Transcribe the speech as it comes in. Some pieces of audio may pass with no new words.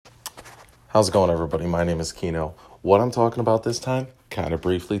How's it going, everybody? My name is Kino. What I'm talking about this time, kind of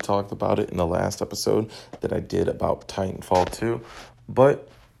briefly talked about it in the last episode that I did about Titanfall 2, but,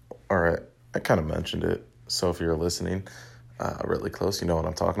 alright, I kind of mentioned it, so if you're listening really close, you know what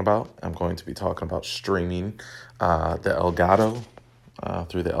I'm talking about. I'm going to be talking about streaming the Elgato,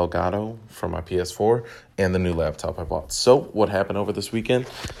 through the Elgato from my PS4 and the new laptop I bought. So, what happened over this weekend?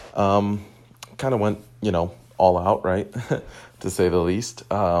 Kind of went, all out, right, to say the least.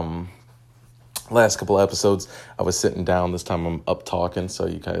 Last couple episodes, I was sitting down. This time I'm up talking, so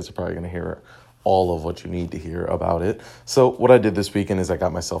you guys are probably going to hear all of what you need to hear about it. So what I did this weekend is I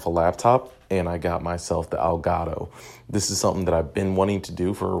got myself a laptop, and I got myself the Elgato. This is something that I've been wanting to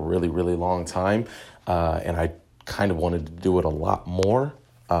do for a really, really long time, and I kind of wanted to do it a lot more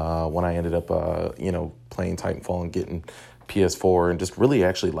when I ended up, playing Titanfall and getting PS4 and just really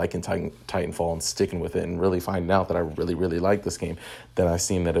actually liking Titanfall and sticking with it and really finding out that I really, really like this game. Then I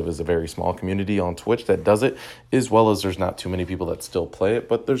seen that it was a very small community on Twitch that does it, as well as there's not too many people that still play it,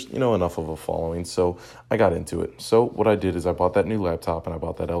 but there's, enough of a following. So I got into it. So what I did is I bought that new laptop and I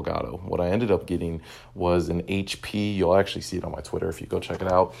bought that Elgato. What I ended up getting was an HP, you'll actually see it on my Twitter if you go check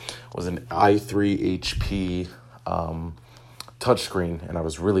it out, was an i3 HP touchscreen, and I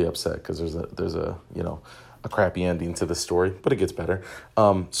was really upset because there's a crappy ending to the story, but it gets better.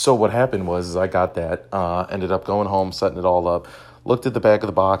 So what happened was I got that, ended up going home, setting it all up, looked at the back of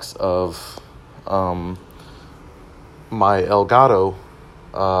the box of my Elgato,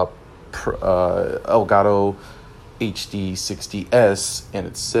 Elgato HD60S, and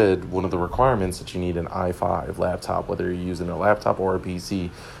it said one of the requirements that you need an i5 laptop, whether you're using a laptop or a PC,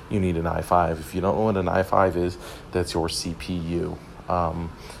 you need an i5. If you don't know what an i5 is, that's your CPU.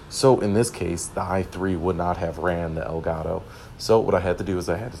 So in this case, the i3 would not have ran the Elgato. So what I had to do is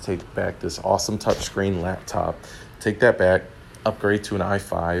I had to take back this awesome touchscreen laptop, take that back, upgrade to an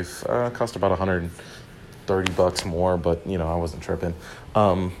i5. Cost about $130 more, but I wasn't tripping.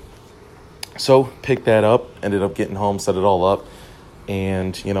 So picked that up, ended up getting home, set it all up,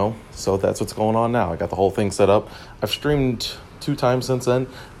 and so that's what's going on now. I got the whole thing set up. I've streamed 2 times since then.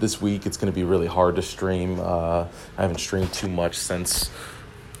 This week it's going to be really hard to stream. I haven't streamed too much since,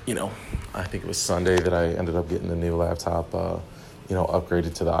 I think it was Sunday that I ended up getting the new laptop,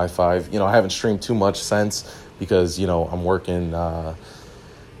 upgraded to the i5. I haven't streamed too much since because, I'm working,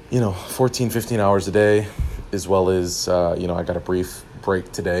 14, 15 hours a day, as well as, I got a brief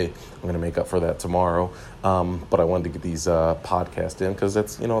break today. I'm going to make up for that tomorrow. But I wanted to get these podcasts in because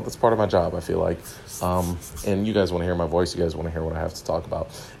that's, that's part of my job, I feel like. And you guys want to hear my voice. You guys want to hear what I have to talk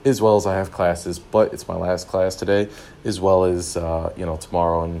about, as well as I have classes, but it's my last class today, as well as,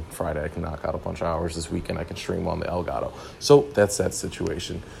 tomorrow and Friday. I can knock out a bunch of hours. This weekend I can stream on the Elgato. So that's that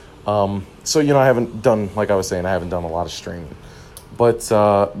situation. I haven't done, like I was saying, I haven't done a lot of streaming. But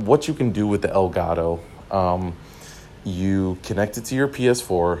what you can do with the Elgato, you connect it to your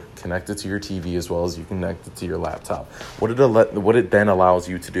PS4, connect it to your TV, as well as you connect it to your laptop. What it then allows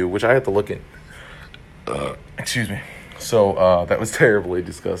you to do, which I had to look in. Excuse me. So that was terribly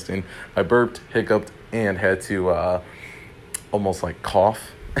disgusting. I burped, hiccuped, and had to almost like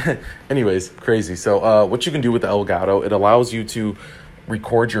cough. Anyways, crazy. So what you can do with the Elgato, it allows you to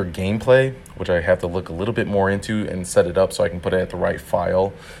record your gameplay, which I have to look a little bit more into and set it up so I can put it at the right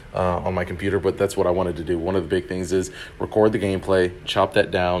file on my computer, but that's what I wanted to do. One of the big things is record the gameplay, chop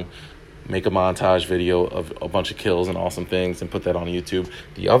that down, make a montage video of a bunch of kills and awesome things, and put that on YouTube.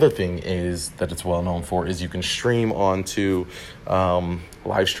 The other thing is that it's well known for is you can stream onto,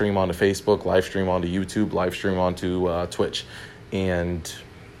 live stream onto Facebook, live stream onto YouTube, live stream onto Twitch. And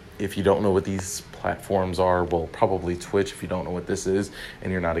if you don't know what these platforms are, well, probably Twitch. If you don't know what this is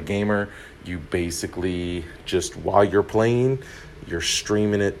and you're not a gamer, you basically just, while you're playing, you're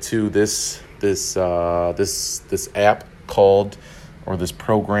streaming it to this app called, or this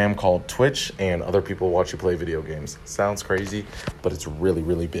program called Twitch, and other people watch you play video games. Sounds crazy, but it's really,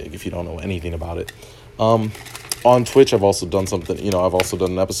 really big if you don't know anything about it. On Twitch, I've also done something, I've also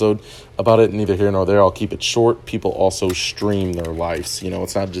done an episode about it, neither here nor there. I'll keep it short. People also stream their lives.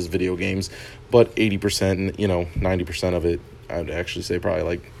 It's not just video games, but 80%, 90% of it, I'd actually say probably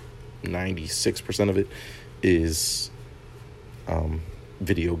like 96% of it is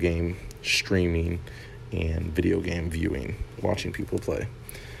video game streaming and video game viewing, watching people play.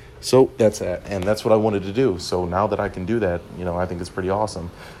 So that's that, and that's what I wanted to do. So now that I can do that, I think it's pretty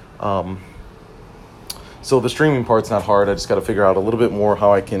awesome. So the streaming part's not hard. I just got to figure out a little bit more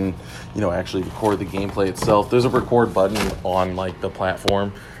how I can, actually record the gameplay itself. There's a record button on like the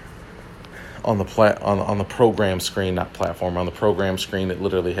platform. on the program screen, not platform, on the program screen, it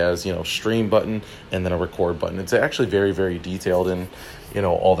literally has, stream button and then a record button. It's actually very, very detailed in,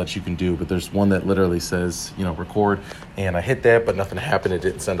 all that you can do. But there's one that literally says, record, and I hit that, but nothing happened. It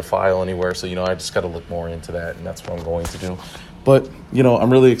didn't send a file anywhere. So, I just got to look more into that, and that's what I'm going to do. But,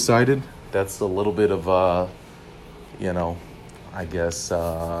 I'm really excited. That's a little bit of, I guess,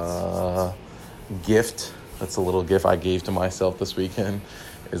 gift. That's a little gift I gave to myself this weekend.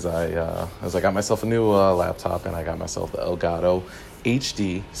 Is I got myself a new laptop, and I got myself the Elgato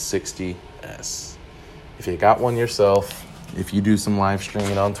HD 60S. If you got one yourself, if you do some live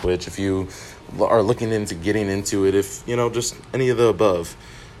streaming on Twitch, if you are looking into getting into it, if, just any of the above,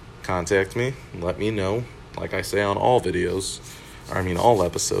 contact me, let me know, like I say on all videos, all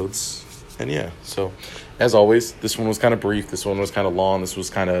episodes. And yeah, so as always, this one was kind of brief. This one was kind of long. This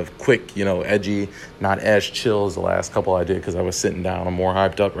was kind of quick, edgy, not as chill as the last couple I did because I was sitting down. I'm more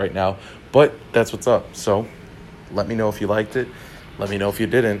hyped up right now, but that's what's up. So let me know if you liked it. Let me know if you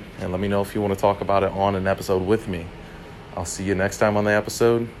didn't. And let me know if you want to talk about it on an episode with me. I'll see you next time on the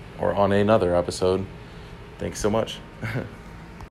episode or on another episode. Thanks so much.